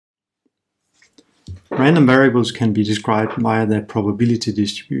Random variables can be described via their probability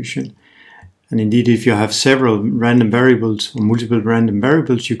distribution. And indeed, if you have several random variables or multiple random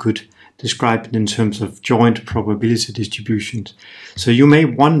variables, you could describe it in terms of joint probability distributions. So you may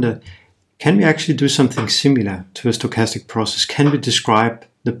wonder, can we actually do something similar to a stochastic process? Can we describe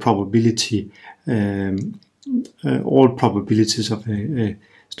the probability, all probabilities of a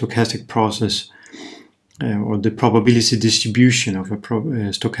stochastic process, or the probability distribution of a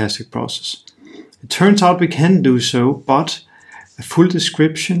stochastic process? It turns out we can do so, but a full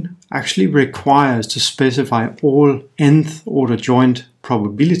description actually requires to specify all nth order joint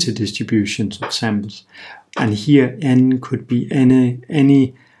probability distributions of samples. And here n could be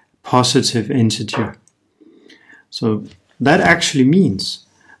any positive integer. So that actually means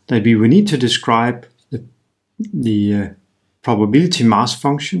that we will need to describe the probability mass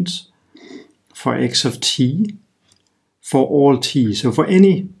functions for x of t for all t. So for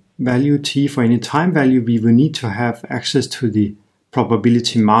any value t, for any time value, we will need to have access to the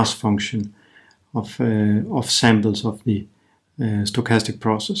probability mass function of samples of the stochastic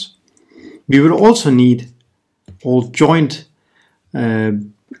process. We will also need all joint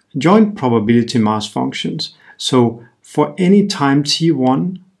probability mass functions. So for any time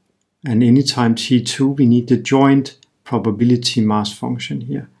t1 and any time t2, we need the joint probability mass function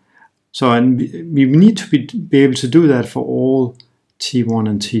here. So and we need to be able to do that for all t1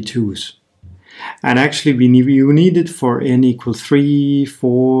 and t2s. And actually we need it for n equal 3,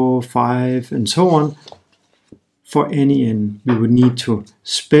 4, 5 and so on. For any n, we would need to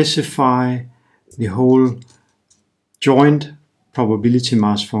specify the whole joint probability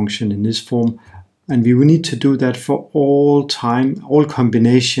mass function in this form, and we will need to do that for all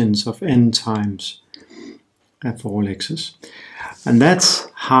combinations of n times for all x's. And that's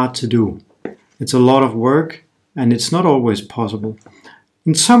hard to do. It's a lot of work and it's not always possible.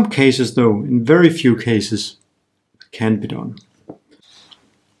 In some cases though, in very few cases, it can be done.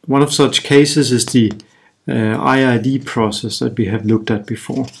 One of such cases is the IID process that we have looked at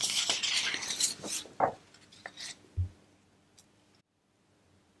before.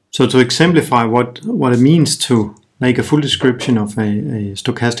 So to exemplify what it means to make a full description of a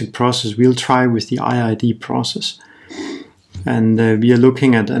stochastic process, we'll try with the IID process. And we are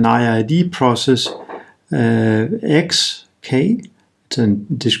looking at an IID process xk. It's a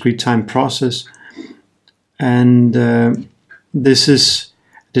discrete time process. And this is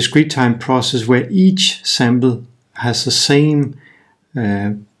a discrete time process where each sample has the same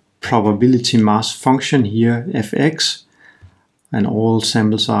probability mass function here, fx. And all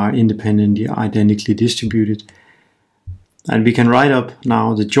samples are independently identically distributed. And we can write up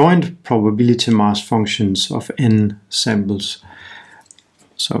now the joint probability mass functions of n samples.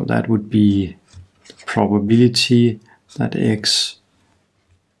 So that would be the probability that x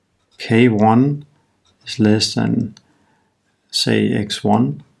k1 is less than, say,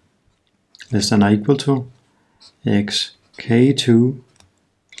 x1, less than or equal to, x k2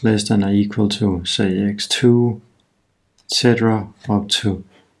 less than or equal to, say, x2, etc. up to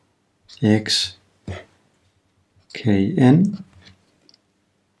x kn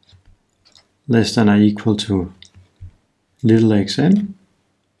less than or equal to little xn.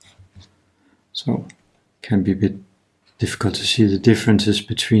 So it can be a bit difficult to see the differences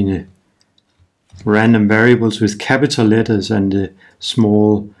between the random variables with capital letters and the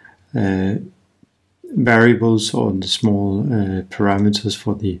small variables or the small parameters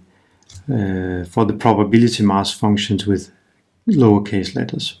for the probability mass functions with lowercase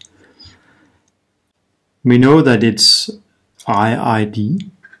letters. We know that it's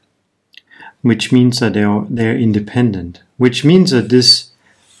IID, which means that they're independent, which means that this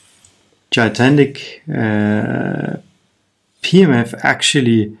gigantic PMF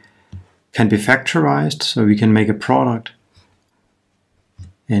actually can be factorized, so we can make a product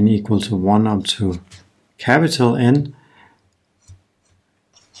n equal to 1 up to capital N.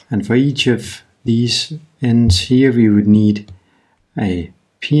 And for each of these n's here, we would need a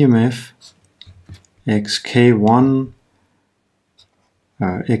PMF xk1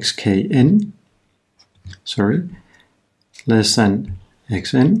 xkn, less than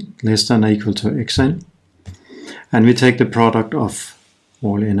xn, less than or equal to xn. And we take the product of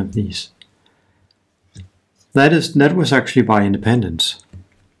all n of these. That was actually by independence.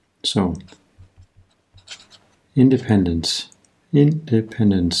 So independence, we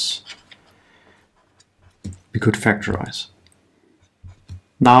could factorize.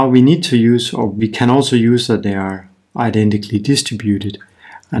 Now we need to use, or we can also use, that they are identically distributed,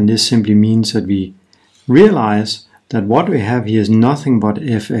 and this simply means that we realize that what we have here is nothing but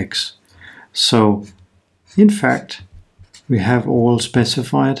fx. So in fact we have all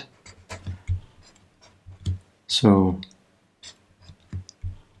specified So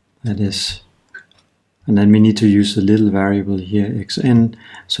that is, and then we need to use the little variable here, xn.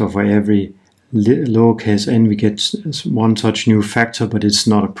 So for every lowercase n we get one such new factor, but it's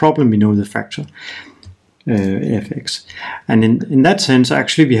not a problem, we know the factor fx. And in that sense,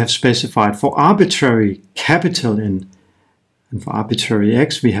 actually we have specified for arbitrary capital N and for arbitrary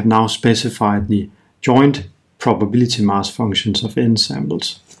x, we have now specified the joint probability mass functions of n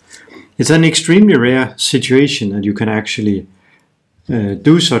samples. It's an extremely rare situation that you can actually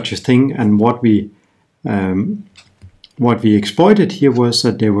do such a thing, and what we exploited here was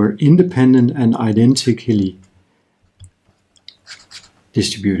that they were independent and identically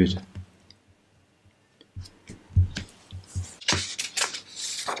distributed.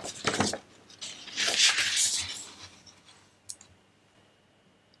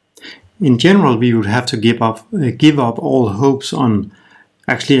 In general, we would have to give up all hopes on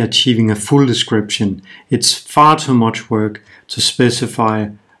actually achieving a full description. It's far too much work to specify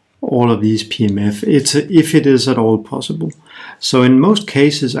all of these PMF, if it is at all possible. So in most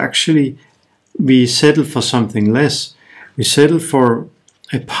cases, actually, we settle for something less. We settle for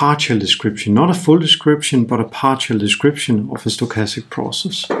a partial description, not a full description, but a partial description of a stochastic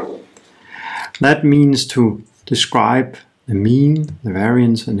process. That means to describe the mean, the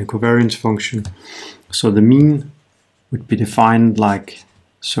variance, and the covariance function. So the mean would be defined like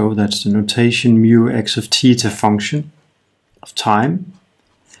so. That's the notation mu x of t, a function of time,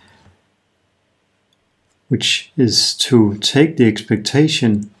 which is to take the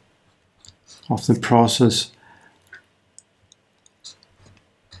expectation of the process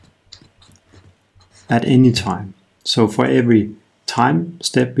at any time. So for every time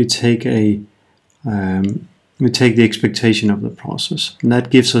step we take the expectation of the process, and that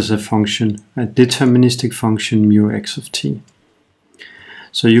gives us a function, a deterministic function mu x of t.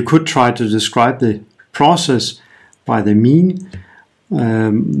 So you could try to describe the process by the mean.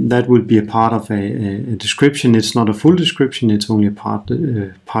 That would be a part of a description. It's not a full description, it's only a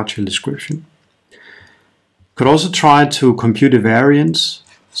partial description. Could also try to compute a variance.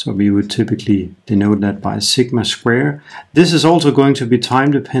 So we would typically denote that by sigma square. This is also going to be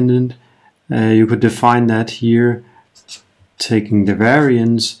time dependent. You could define that here, taking the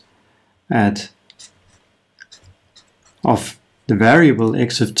variance of the variable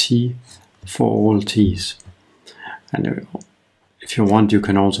x of t for all t's. And if you want, you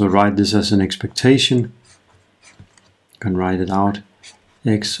can also write this as an expectation. You can write it out,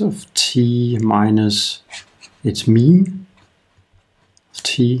 x of t minus its mean of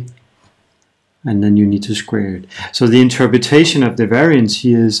t, and then you need to square it. So the interpretation of the variance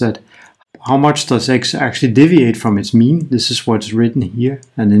here is that how much does x actually deviate from its mean? This is what's written here,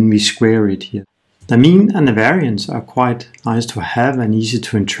 and then we square it here. The mean and the variance are quite nice to have and easy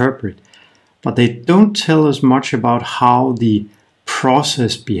to interpret, but they don't tell us much about how the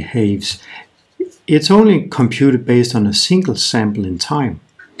process behaves. It's only computed based on a single sample in time.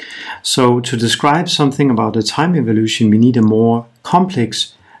 So to describe something about the time evolution, we need a more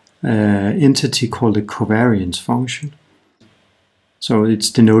complex entity called the covariance function. So it's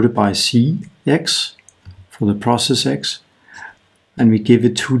denoted by Cx for the process x, and we give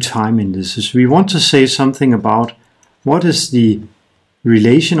it two time indices. We want to say something about what is the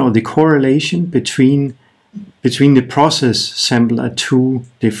relation or the correlation between the process sample at two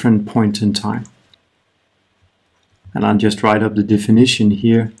different points in time. And I'll just write up the definition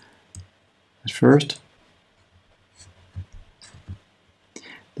here at first.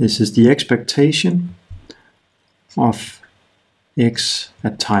 This is the expectation of x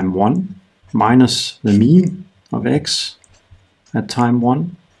at time 1 minus the mean of x at time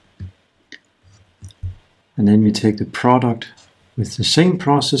 1. And then we take the product with the same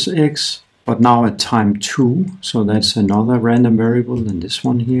process x, but now at time 2, so that's another random variable than this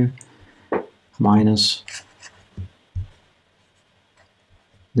one here, minus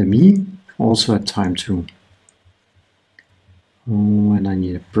the mean also at time 2. Oh, and I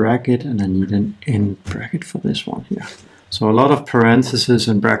need a bracket, and I need an end bracket for this one here. So a lot of parentheses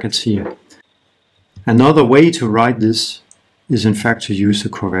and brackets here. Another way to write this is in fact to use the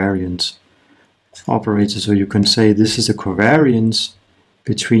covariance operator. So you can say this is the covariance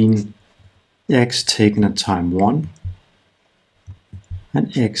between x taken at time 1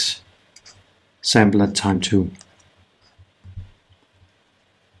 and x sample at time 2.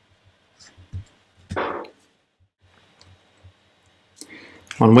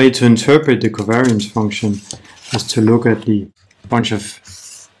 One way to interpret the covariance function is to look at the bunch of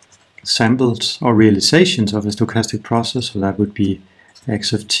samples or realizations of a stochastic process. So that would be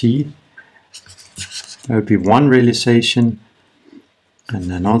x of t. That would be one realization.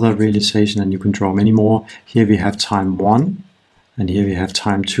 and another realization, and you can draw many more. Here we have time 1, and here we have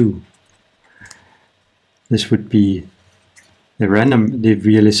time 2. This would be the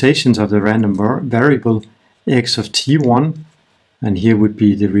realizations of the random variable x of t1, and here would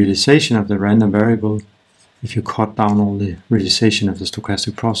be the realization of the random variable, if you cut down all the realization of the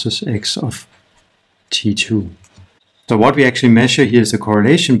stochastic process, x of t2. So what we actually measure here is the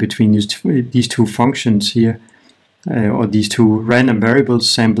correlation between these two functions here, or these two random variables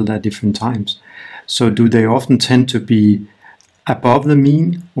sampled at different times. So do they often tend to be above the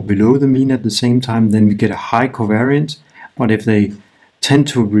mean or below the mean at the same time? Then we get a high covariance. But if they tend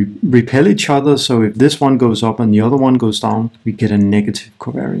to repel each other, so if this one goes up and the other one goes down, we get a negative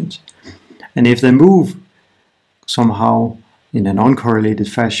covariance. And if they move somehow in an uncorrelated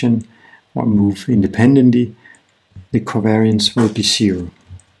fashion or move independently, the covariance will be 0.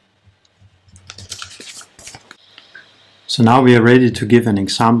 So now we are ready to give an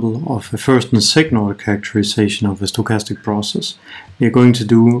example of a first and second order characterization of a stochastic process. We are going to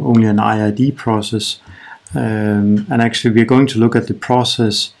do only an IID process, and actually we are going to look at the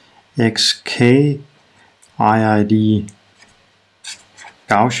process xk IID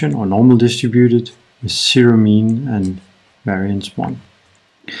Gaussian or normal distributed with 0 mean and variance 1.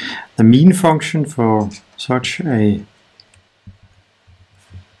 The mean function for such a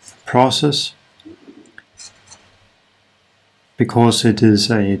process, because it is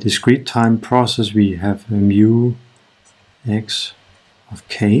a discrete time process, we have a mu x of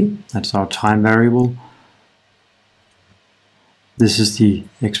k, that's our time variable. This is the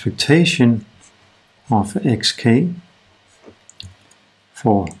expectation of xk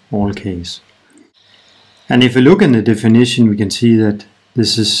for all k's. And if we look in the definition, we can see that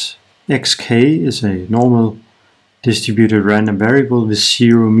this is xk is a normal distributed random variable with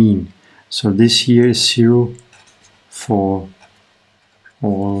 0 mean. So this here is 0 for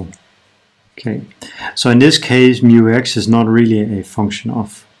all k. So in this case, mu x is not really a function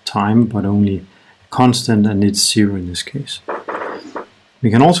of time, but only constant, and it's 0 in this case. We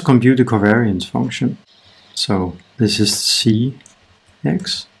can also compute the covariance function. So this is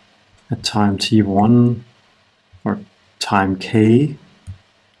cx at time t1 or time k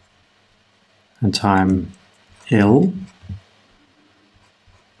and time L. You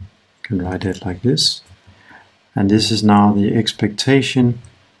can write it like this. And this is now the expectation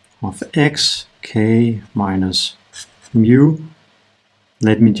of x k minus mu.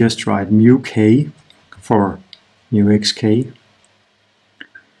 Let me just write mu k for mu xk.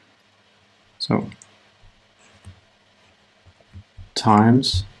 So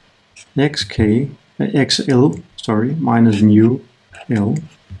times xk, xl, sorry, minus mu l.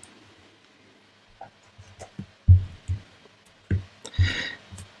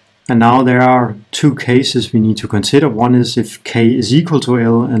 And now there are two cases we need to consider. One is if k is equal to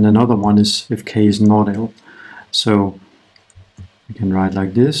L, and another one is if k is not L. So we can write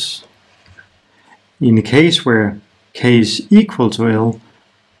like this. In the case where k is equal to L,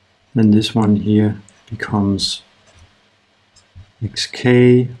 then this one here becomes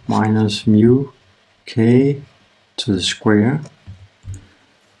xk minus mu k to the square,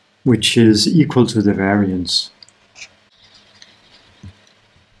 which is equal to the variance.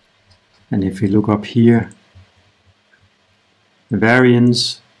 And if we look up here, the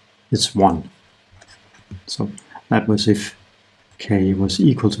variance is 1. So that was if k was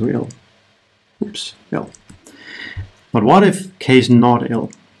equal to L. Oops, L. But what if k is not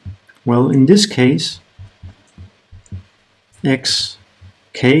L? Well, in this case, xk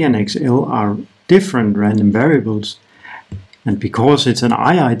and xl are different random variables, and because it's an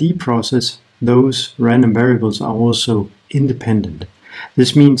IID process, those random variables are also independent.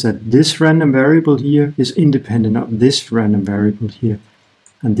 This means that this random variable here is independent of this random variable here.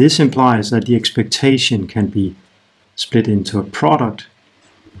 And this implies that the expectation can be split into a product.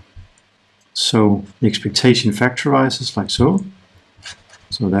 So the expectation factorizes like so.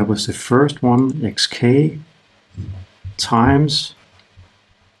 So that was the first one, xk times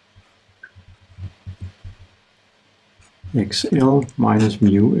xl minus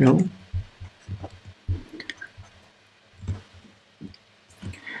mu l.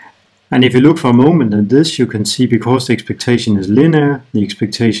 And if you look for a moment at this, you can see because the expectation is linear, the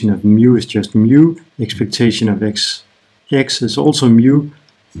expectation of mu is just mu, the expectation of x is also mu.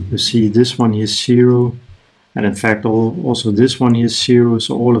 You see this one here is 0, and in fact also this one here is 0,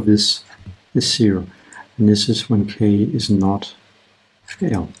 so all of this is 0. And this is when k is not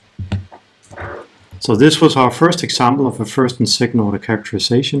L. So this was our first example of a first and second order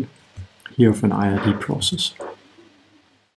characterization here of an IID process.